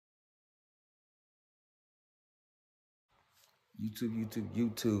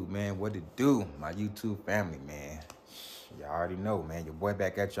YouTube, man. What it do? My YouTube family, man. Y'all already know, man. Your boy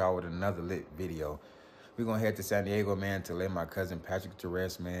back at y'all with another lit video. We're gonna head to San Diego, man, to lay my cousin Patrick to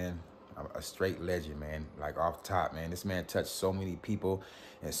rest, man. A straight legend, man. Like off top, man. This man touched so many people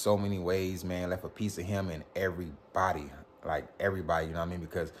in so many ways, man. Left a piece of him in everybody. Like everybody, you know what I mean?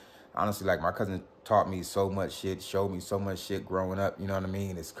 Because honestly, like my cousin taught me so much shit, showed me so much shit growing up, you know what I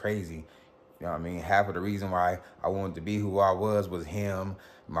mean? It's crazy. You know what I mean? Half of the reason why I wanted to be who I was him,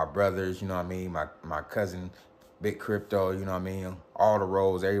 my brothers, you know what I mean? My cousin, Big Crypto, you know what I mean? All the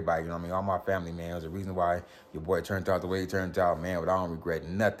roles, everybody, you know what I mean? All my family, man. It was the reason why your boy turned out the way he turned out, man. But I don't regret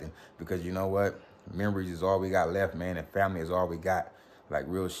nothing because you know what? Memories is all we got left, man. And family is all we got. Like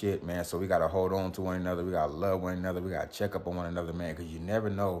real shit, man. So we got to hold on to one another. We got to love one another. We got to check up on one another, man. Because you never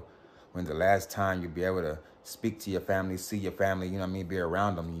know when the last time you'll be able to speak to your family, see your family, you know what I mean, be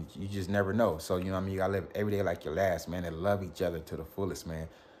around them. You just never know. So, you know what I mean, you gotta live every day like your last, man, and love each other to the fullest, man.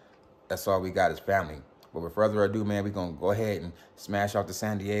 That's all we got is family. But with further ado, man, we're gonna go ahead and smash off to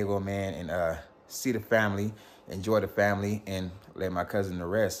San Diego, man, and see the family, enjoy the family, and let my cousin to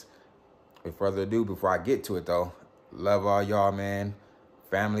rest. With further ado, before I get to it, though, love all y'all, man.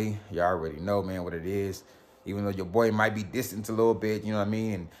 Family, y'all already know, man, what it is. Even though your boy might be distant a little bit, you know what I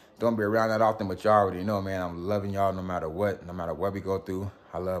mean, and don't be around that often, but y'all already know, man, I'm loving y'all no matter what we go through.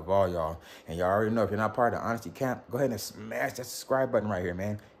 I love all y'all. And y'all already know, if you're not part of the Honesty Camp, go ahead and smash that subscribe button right here,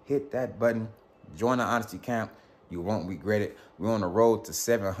 man. Hit that button. Join the Honesty Camp. You won't regret it. We're on the road to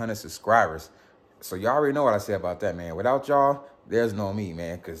 700 subscribers. So y'all already know what I said about that, man. Without y'all, there's no me,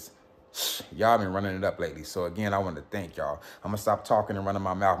 man, because y'all been running it up lately. So again, I want to thank y'all. I'm gonna stop talking and running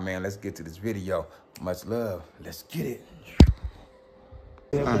my mouth, man. Let's get to this video. Much love. Let's get it.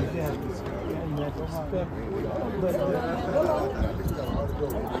 You got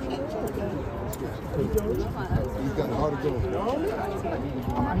hard to go. You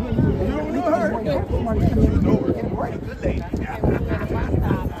don't know her.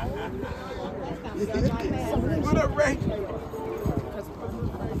 What up, Ray?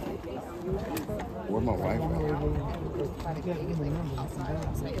 Where my wife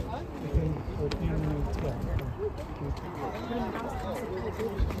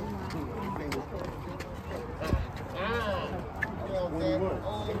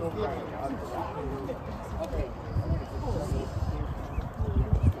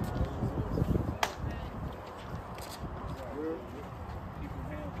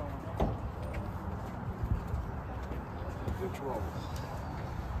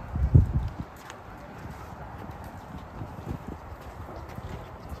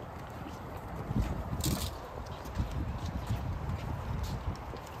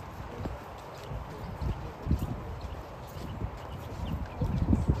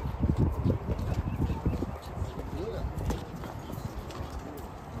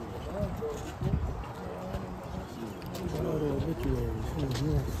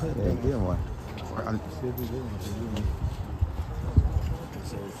Get one.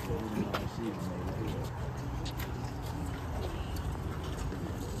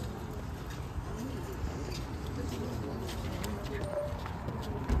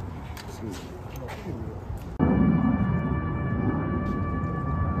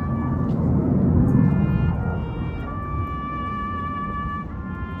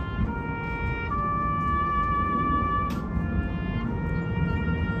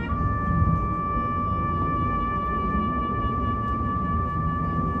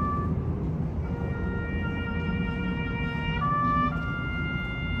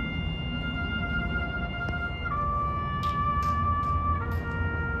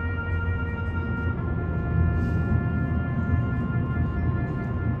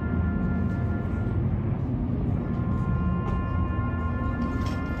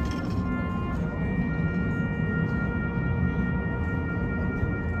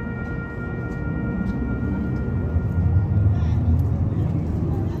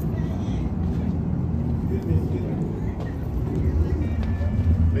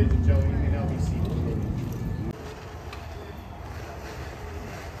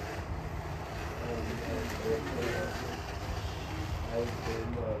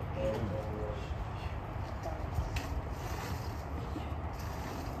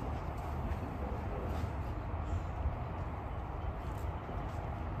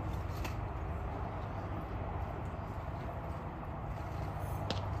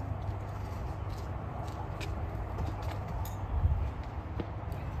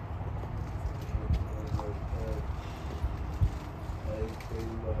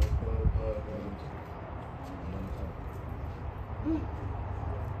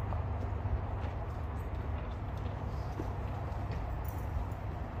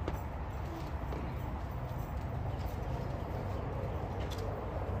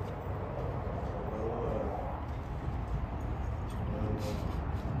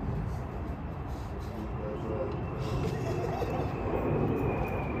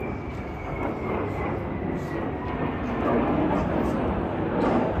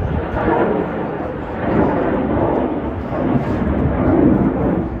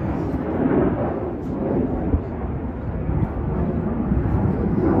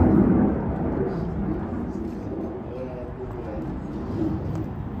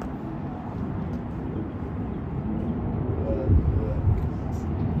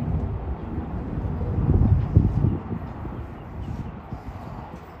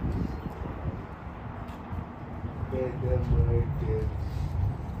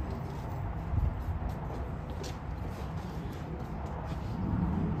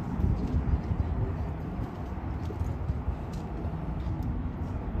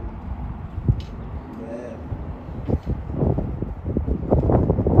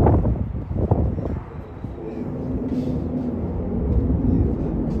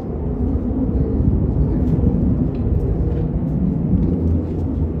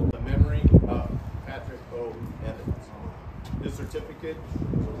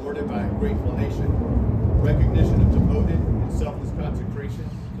 dedication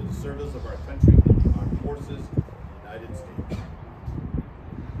to the service of our country and the armed forces of the United States.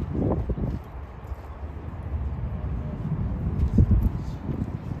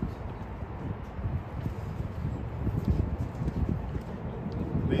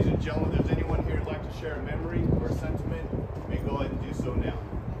 Ladies and gentlemen, if there's anyone here who'd like to share a memory or a sentiment, you may go ahead and do so now.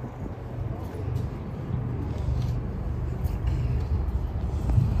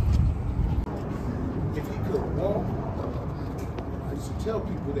 If he could walk, I used to tell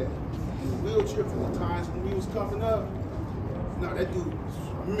people that in the wheelchair from the times when we was coming up, no, that dude was,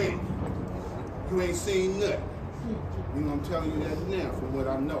 man, you ain't seen nothing. You know, I'm telling you that now from what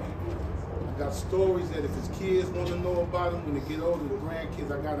I know. I got stories that if his kids want to know about him, when they get older, the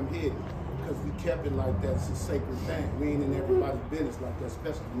grandkids, I got them hidden. Because we kept it like that. It's a sacred thing. We ain't in everybody's business like that,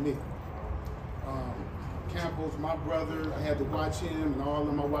 especially me. Campbell's my brother. I had to watch him and all of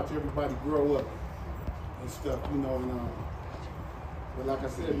them. I watch everybody grow up and stuff, you know. But like I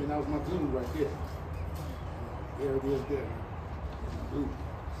said, man, that was my dude right there. There it is there. Dude.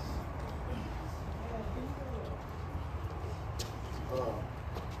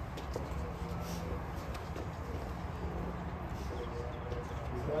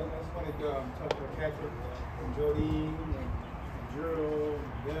 I just wanted to talk to Patrick and Jody and Gerald and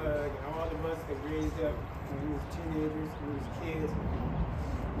Doug and all of us that raised up when we was teenagers, when we was kids.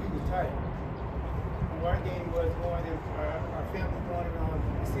 We was tight. Our game was going to our family going around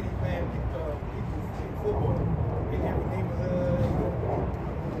the city playing people in football in every neighborhood,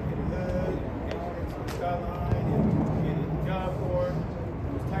 in the hood, down into the skyline, and in the job corps.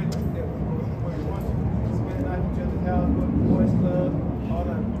 It was tight like that. We go anywhere we want to. Spend the night at each other's house, go to the boys club, all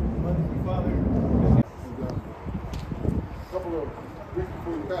our mothers and fathers. A couple of weeks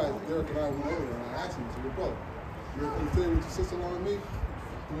before you passed, Derek and I went over there and I asked him, I said, your brother, you stay with your sister-in-law and me?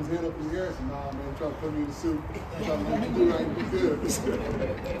 He was head up in the air and said, nah, man, trying to put me in the suit. Trying to make me do right, be good.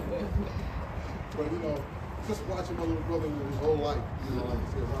 But, you know, just watching my little brother his whole life, you know, like I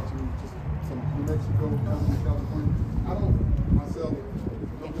said, watching just from New Mexico, down to California. I don't, myself,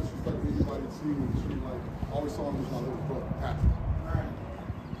 no disrespect to anybody to see me in the street, like, I always saw him as my little brother, Patrick.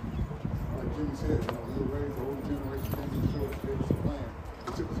 Like Jimmy said, you know, we were raised, the older generation came to the shore, gave us a plan.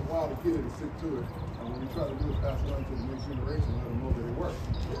 It took us a while to get it and stick to it. And when we try to do it, pass it on to the next generation, let them know that it works.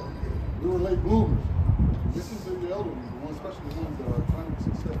 We were late bloomers. This is the elderly, the ones, especially the ones that are trying to be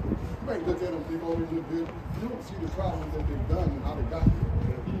successful. You may look at them and think, oh, they did good. You don't see the problems that they've done and how they got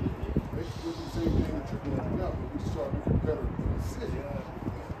there. They do the same thing that you're doing now, but we just start making better decisions.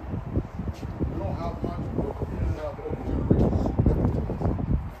 We don't have much, but we have older generations.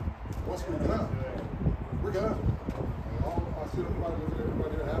 Once we're done, we're done. I see everybody look at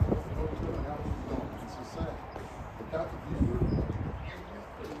everybody that happens, know each other, and half of them don't. It's just sad. But Patrick, he's really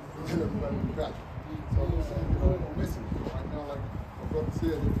everybody with Patrick. So I'm just saying, you know, we're missing. Right now, like my brother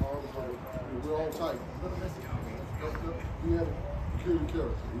said, we're all tight. We're gonna miss him. He had a peculiar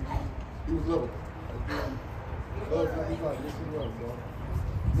character. He was lovable. Loved everybody. Yes, he was, bro.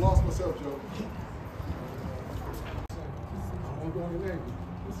 Lost myself, Joe. I want to go in the Navy.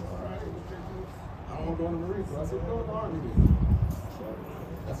 It's all right. I don't want to go in the Marines. So I said, go in the Army then. So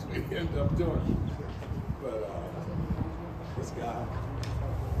that's what we ended up doing. But this guy,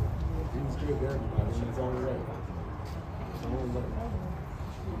 he was good to everybody in his own way. His own way.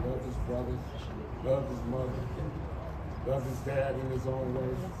 He loved his brother, loved his mother, loved his dad in his own way.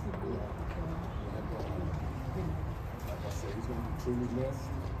 Like I said, he's going to be truly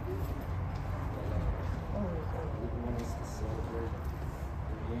missed. We want us to celebrate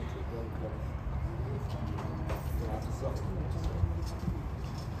and went to a better place. You don't have to suffer.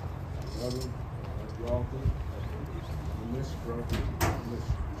 I love him. I love y'all too. I miss you, bro. I miss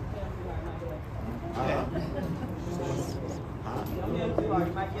you.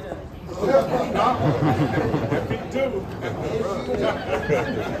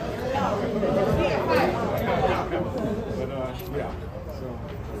 Yeah. So,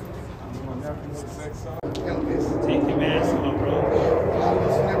 my nephew was sex song. Take your mask off, bro. All of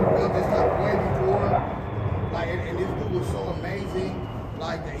us never felt this type of way before. Like, and this dude was so amazing.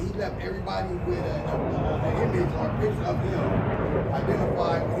 Like, that he left everybody with an image or a picture of him,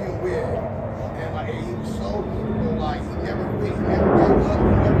 identified with him with. And like, he was so, like, he never quit, he never gave up, he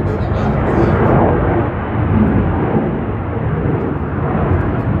never did a lot of things.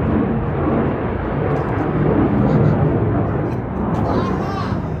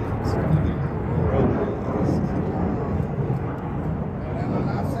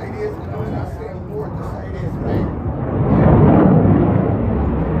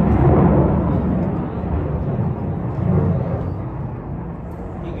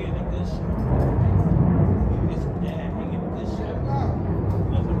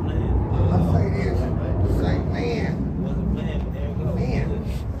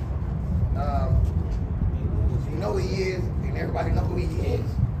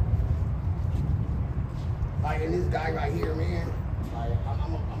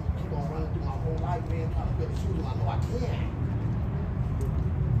 white man trying to wear the shoes on. I know I can.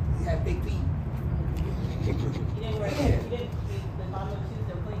 He had big feet. You didn't wear shoes. The bottom of the shoes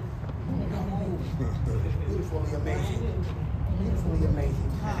are clean. Beautifully amazing. Beautifully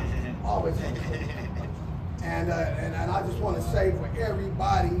amazing. Always amazing. And I just want to say for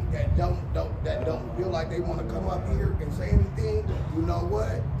everybody that don't feel like they want to come up here and say anything, you know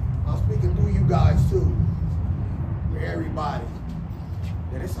what? I'm speaking through you guys too. For everybody.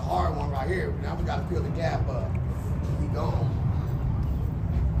 Yeah, this is a hard one right here. Now we gotta fill the gap up. He gone.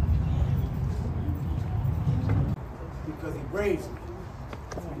 Because he raised me.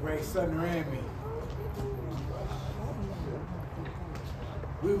 He raised Sutner and me.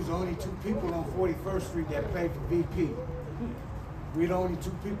 We was the only two people on 41st Street that played for VP. We the only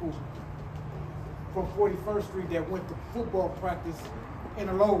two people from 41st Street that went to football practice in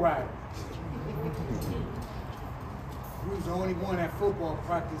a lowrider. We was the only one at football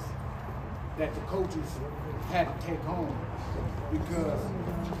practice that the coaches had to take home because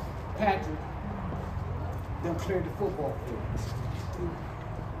Patrick them cleared the football field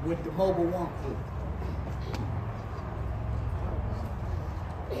with the Mobile One crew.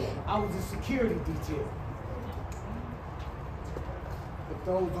 I was a security detail. If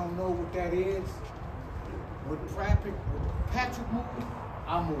those don't know what that is, with Patrick moved,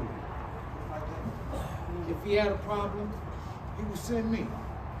 I moved. If he had a problem, he would send me.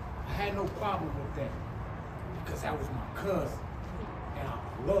 I had no problem with that because that was my cousin and I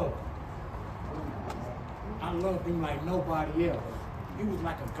loved him. I loved him like nobody else. He was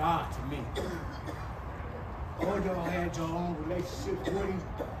like a god to me. All y'all had your own relationships with him,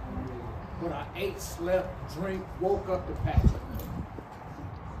 but I ate, slept, drank, woke up to Patrick.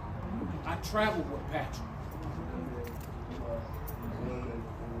 I traveled with Patrick.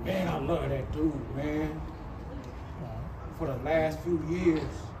 Man, I love that dude, man. For the last few years,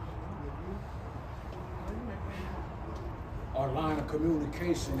 our line of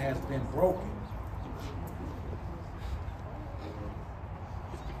communication has been broken.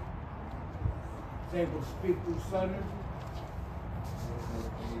 I was able to speak through Sutner.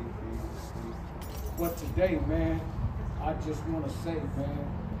 But today, man, I just want to say, man,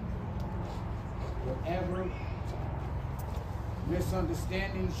 whatever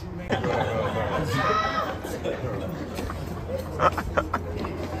misunderstandings you may have.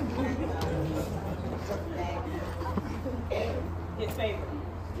 His favorite.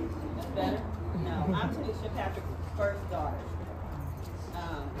 That's better? No. I'm Tanisha Patrick's first daughter.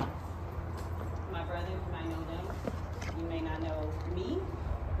 My brothers, you might know them. You may not know me,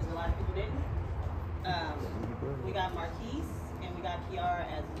 because a lot of people didn't. We got Marquise and we got Kiara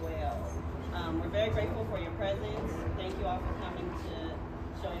as well. We're very grateful for your presence. Thank you all for coming to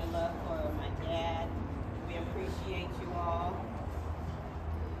show your love for my dad. We appreciate you all.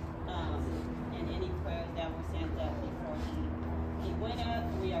 And any prayers that were sent up before he went up,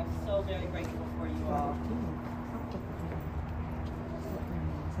 we are so very grateful for you all.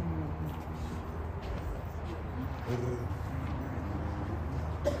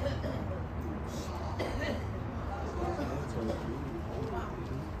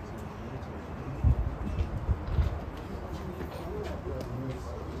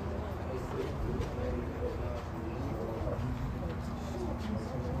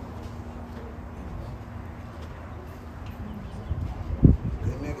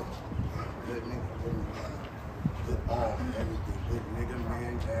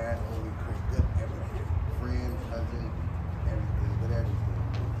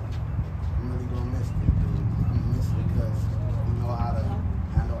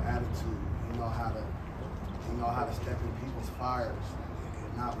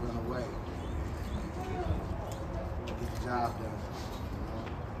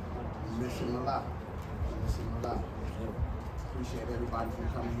 Appreciate everybody for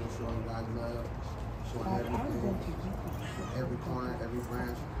coming here, showing you guys love, showing everything, every corner, every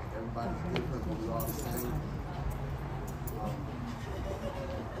branch. Everybody's different, but we all the same.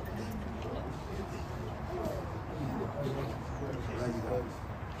 Love you guys.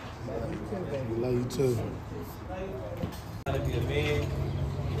 We love you too. Gotta be a man,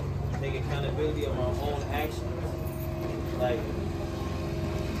 take accountability of my own actions. Like,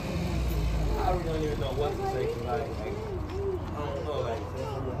 I really don't even know what to say. Like, I don't know. Like,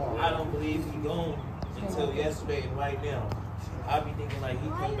 I don't believe he gone until yesterday and right now. I be thinking like he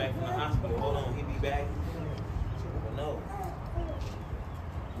come back from the hospital. Hold on, he be back. But no.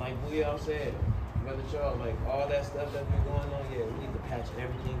 Like we all said, Brother Charles, like all that stuff that's been going on, yeah, we need to patch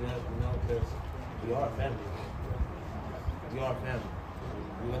everything up, you know, because we are family. We are family.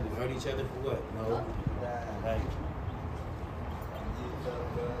 We want to hurt each other for what? No. Like,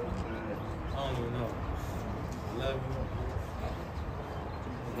 I don't even know.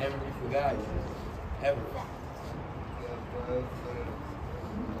 forgot you. Ever.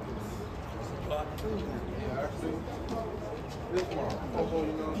 Yeah, actually, this one, football,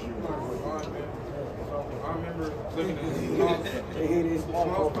 you know, she was like, man. I remember looking at these when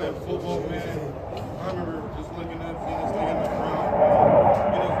I was playing football, man. I remember just looking up, seeing this thing in the ground,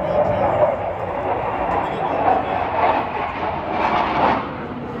 in his wheelchair.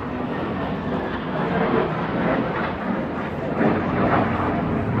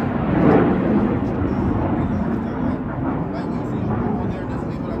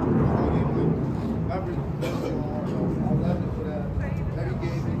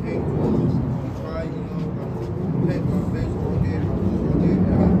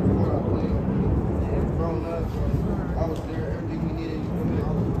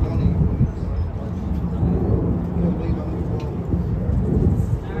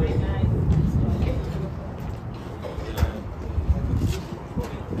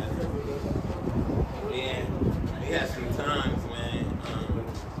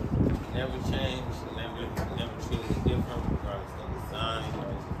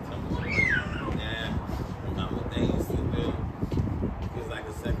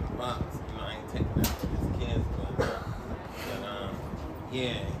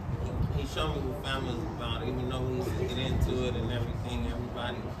 Yeah, he showed me what family was about. Even though we used to get into it and everything,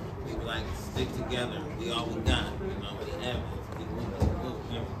 everybody, we would like stick together. We all we got, you know, we have it.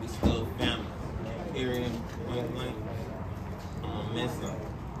 We still family. Period. Point blank. I'm gonna miss him.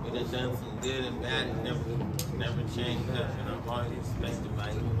 We done done some good and bad and never changed up. And I've always respected by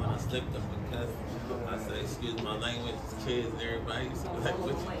even when I slipped up because I said, excuse my language, kids, everybody used to be like,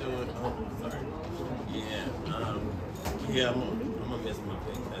 what you doing? Oh, sorry. Yeah, I'm gonna miss my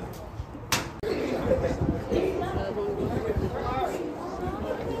big cousin.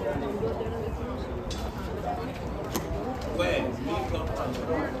 Go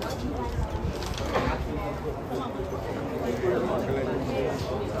ahead.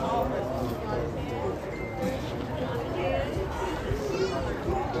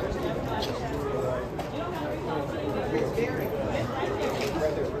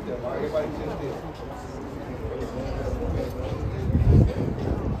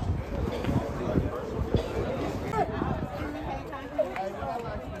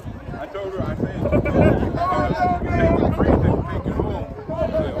 I told her, I said, take the freezer and take it home. I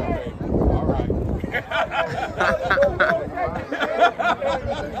said, okay, all right.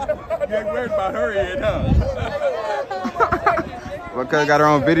 You ain't worried about her yet, huh? Because got her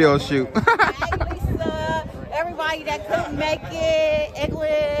own video shoot. Hey, Lisa, everybody that couldn't make it,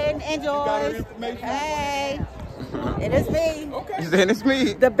 Eglin and Joyce. Hey, it is me. Okay. You saying it's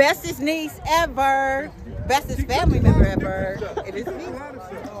me? The bestest niece ever. Bestest family member ever. It is me.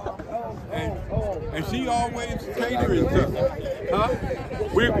 And she always catering to, huh?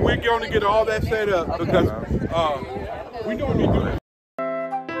 We're going to get all that set up because we normally do that.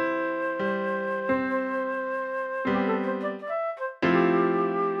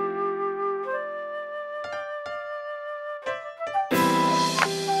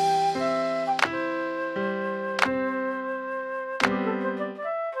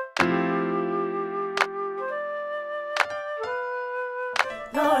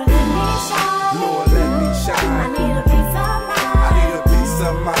 Lord, let me shine. Lord, let me shine. I need a piece of mind. I need a peace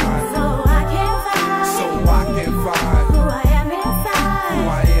of mind. So I can find. So I can find Who I am inside. who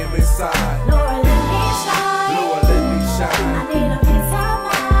I am inside. Lord, let me shine. Lord, let me shine. I need a piece of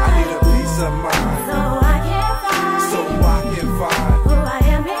mind. I need a peace of mind. So I can find. So I can find Who I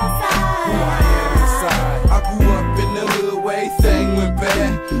am inside. who I am inside. I grew up in the hood where everything went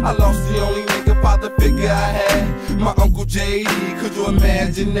bad. I lost the only nigga father figure I had. My Uncle J.D., could you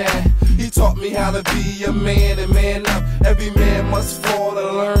imagine that? He taught me how to be a man and man up. Every man must fall to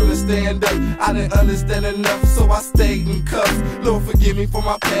learn to stand up. I didn't understand enough, so I stayed in cuffs. Lord, forgive me for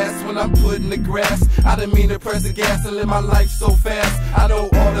my past when I'm put in the grass. I didn't mean to press the gas and live my life so fast. I know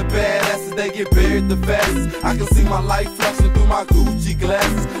all the badasses, they get buried the fastest. I can see my life flashing through my Gucci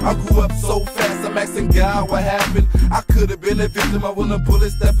glasses. I grew up so fast, I'm asking God what happened. I could have been a victim of one of the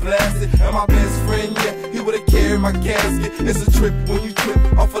bullets that blasted. And my best friend, yeah, he would've carried my casket. It's a trip when you trip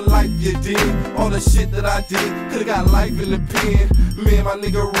off a life you did. All the shit that I did, could've got life in the pen. Me and my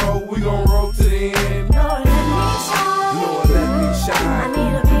nigga roll, we gon' roll to the end. Lord, let me shine. Lord, let me I shine.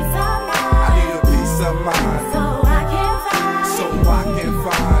 need a piece of mind. I need a peace of mind. So I can find. So I can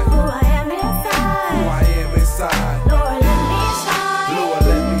find Who I am inside. who I am inside. Lord, let me shine. Lord,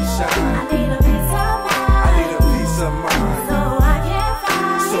 let me shine. I need a piece of mind. I need a peace of mind. So I can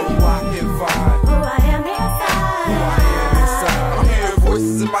find. So I can find Who I am inside. who I am inside. I'm hearing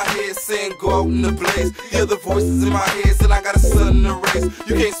voices in my head saying go out in the blaze. Hear the voices in my head, said I got a son in the race.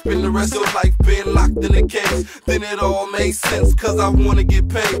 You can't spend the rest of your life being locked in a cage. Then it all made sense, cause I wanna get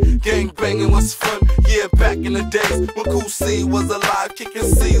paid. Gang banging was fun, yeah, back in the days when Cool C was alive, kicking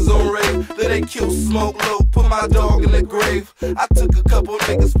C's on rave. Then they killed Smoke Low, put my dog in the grave. I took a couple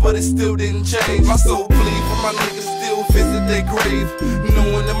niggas, but it still didn't change. My soul bleed for my niggas still visit their grave,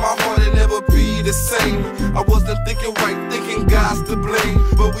 knowing in my heart it never be the same. I wasn't thinking right, thinking God's to blame,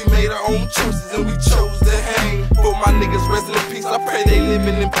 but we made our own choices and we chose to hang. For my niggas resting in peace, I pray they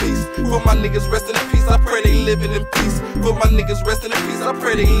living in peace. For my niggas resting in peace, I pray they living in peace. For my niggas resting in peace, I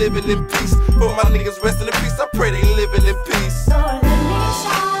pray they living in peace. For my niggas resting in peace, I pray they living in peace. Lord, let me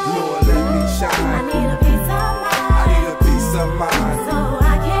shine. Lord, let me shine. I need a piece of mind. I need a peace of mind, So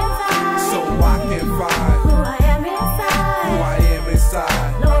I can find. so I can find Who I am inside. who I am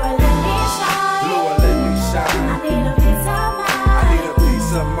inside. Lord, let me shine. Lord, let me shine. I need a piece of mind. I need a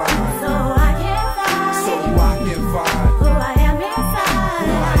peace of mind, So I can find. so I can find Who I am inside.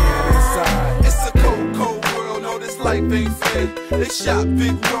 who I am inside. It's a cold, cold world, no, this life ain't fair. They shot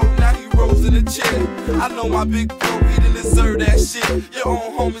Big Bro, now he rolls in a chair. I know my big bro, he didn't deserve that shit. Your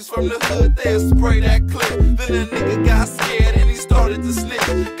own homies from the hood, they'll spray that clip. Then a nigga got scared and he started to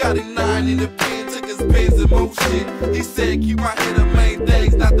snitch. Got him 9 in the pen, took his pens and more shit. He said, keep my head up, main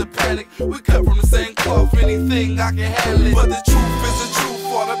things, not to panic. We cut from the same cloth, anything I can handle it. But the truth is the truth,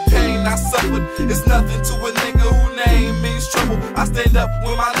 all the pain I suffered is nothing to a nigga who name means trouble. I stand up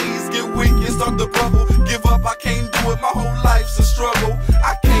when my knees get weak and start to bubble. Give up, I can't do it, my whole life's a struggle.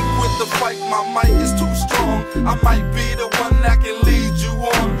 I can't quit the fight, my might is too strong. I might be the one that can lead you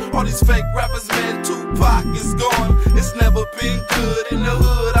on. All these fake rappers, man, Tupac is gone. It's never been good in the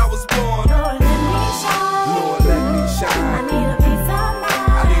hood I was born. Lord, let me shine. Lord, let me I shine. need a piece of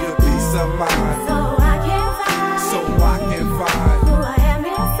mind. I need a peace of mind, So I can find. so I can find Who I am who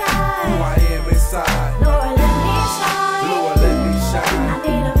inside. I am inside. Lord, let me shine. Lord, let me I shine.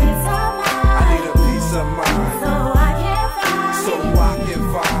 need a piece of mind. I need a peace of mind, So I can find. so I can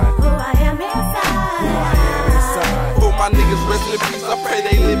find Who I am inside. who I am inside. For my niggas resting in peace, I pray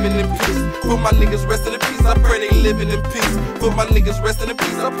they living in peace. For my niggas resting in peace, I pray they living in peace. For my niggas resting in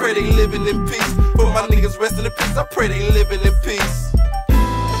peace, I pray they living in peace. For my niggas resting in peace, I pray they living in peace.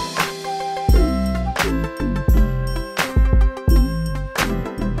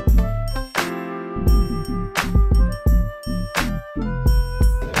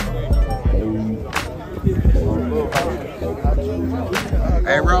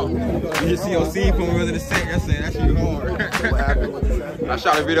 Hey, bro, you see your scene from when we was in the set yesterday? That shit was hard. What happened? I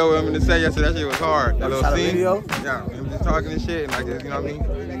shot a video with him in the set yesterday. That shit was hard. That little scene. Yeah, him just talking and shit and like this, you know what I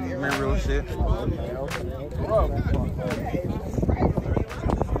mean? Remember real shit.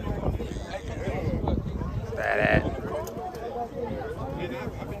 That.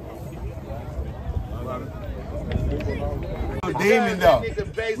 Demon dog.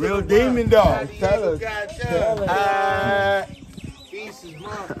 Real demon dog. Tell us. Peace is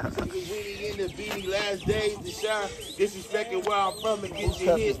mom. Weenie in the beanie, last days to shine. Disrespecting where I'm from and get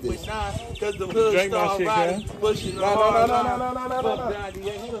your hit with 9. Cause the hood star riding, pushing the hard line.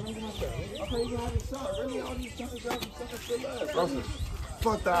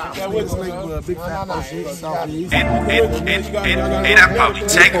 Fuck that. That was a big fat shit. Southeast. Hey, that probably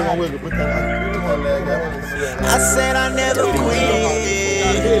take it. I said I never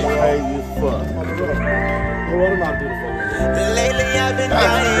Lately I've been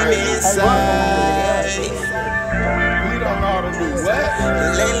dying inside.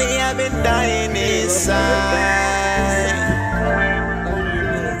 Lately I've been dying inside.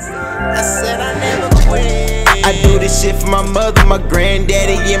 I said I never quit. I do this shit for my mother, my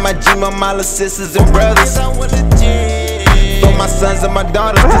granddaddy, and my G, my little sisters and brothers. For my sons and my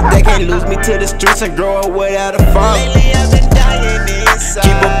daughters, cause they can't lose me to the streets and grow up without a father. Lately I've been dying inside.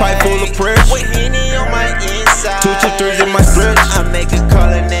 Keep a pipe full of pressure. With Henny on my inside. 2 2 3s in my stretch. I make a call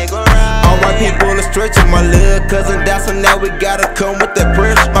and they gon' ride. All my people in the stretch, and my little cousin down, so now we gotta come with that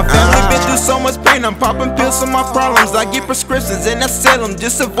pressure. My family been through so much pain, I'm popping pills for my problems. I get prescriptions and I sell them,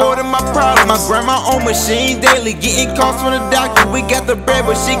 just avoiding my problems. My grandma on machine daily, getting calls from the doctor. We got the bread,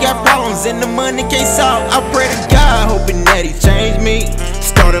 but she got problems, and the money can't solve. I pray to God, hoping that he changed me.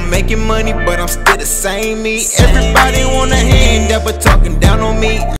 Started making money, but I'm still the same me. Everybody want a hand up, but talking down on me.